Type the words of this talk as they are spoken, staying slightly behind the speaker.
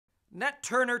Nat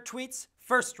Turner tweets,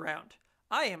 first round.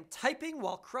 I am typing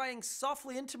while crying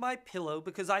softly into my pillow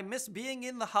because I miss being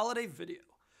in the holiday video.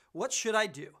 What should I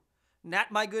do?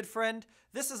 Nat, my good friend,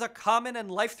 this is a common and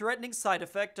life-threatening side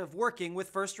effect of working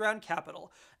with First Round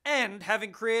Capital and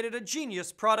having created a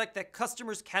genius product that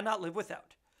customers cannot live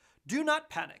without. Do not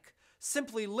panic.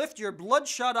 Simply lift your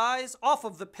bloodshot eyes off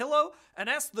of the pillow and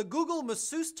ask the Google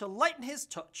masseuse to lighten his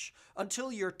touch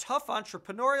until your tough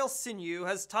entrepreneurial sinew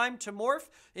has time to morph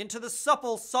into the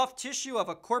supple soft tissue of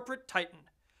a corporate titan.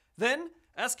 Then,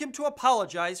 ask him to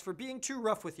apologize for being too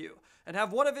rough with you and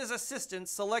have one of his assistants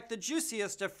select the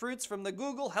juiciest of fruits from the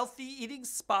Google Healthy Eating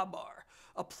Spa Bar.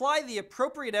 Apply the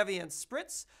appropriate Evian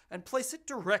spritz and place it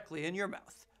directly in your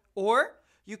mouth. Or,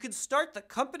 you can start the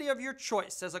company of your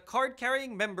choice as a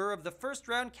card-carrying member of the First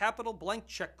Round Capital Blank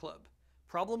Check Club.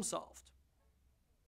 Problem solved.